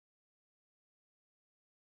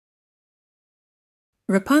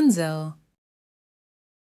Rapunzel.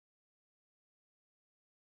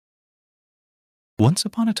 Once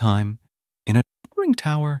upon a time, in a towering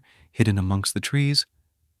tower hidden amongst the trees,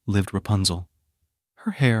 lived Rapunzel.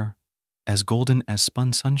 Her hair, as golden as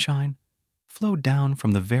spun sunshine, flowed down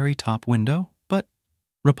from the very top window, but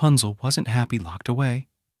Rapunzel wasn't happy locked away.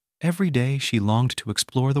 Every day she longed to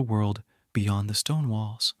explore the world beyond the stone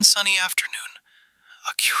walls. One sunny afternoon,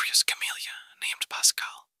 a curious camellia named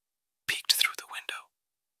Pascal peeked through the window.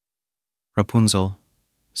 Rapunzel,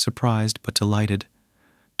 surprised but delighted,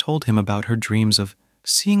 told him about her dreams of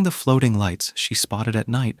seeing the floating lights she spotted at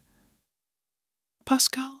night.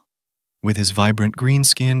 Pascal, with his vibrant green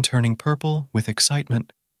skin turning purple with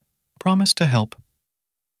excitement, promised to help.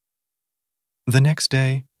 The next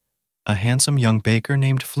day, a handsome young baker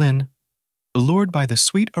named Flynn, lured by the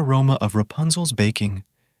sweet aroma of Rapunzel's baking,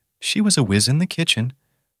 she was a whiz in the kitchen,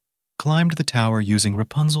 climbed the tower using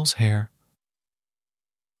Rapunzel's hair.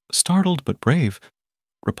 Startled but brave,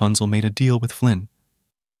 Rapunzel made a deal with Flynn.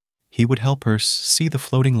 He would help her see the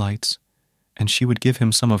floating lights, and she would give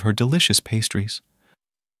him some of her delicious pastries.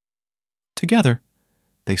 Together,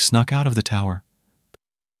 they snuck out of the tower.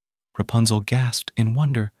 Rapunzel gasped in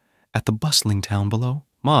wonder at the bustling town below.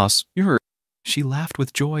 "Moss, you're..." She laughed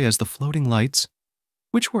with joy as the floating lights,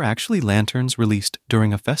 which were actually lanterns released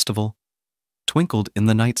during a festival, twinkled in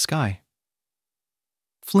the night sky.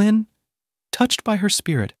 Flynn, touched by her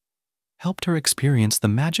spirit, helped her experience the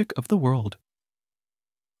magic of the world.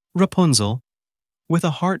 Rapunzel, with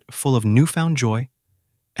a heart full of newfound joy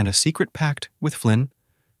and a secret pact with Flynn,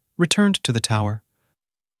 returned to the tower,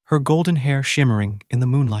 her golden hair shimmering in the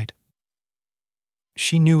moonlight.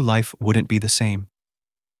 She knew life wouldn't be the same.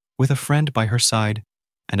 With a friend by her side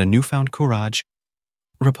and a newfound courage,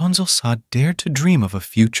 Rapunzel dared to dream of a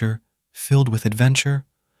future filled with adventure,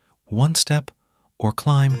 one step or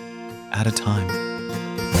climb at a time.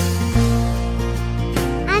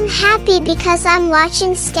 I'm happy because I'm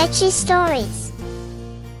watching sketchy stories.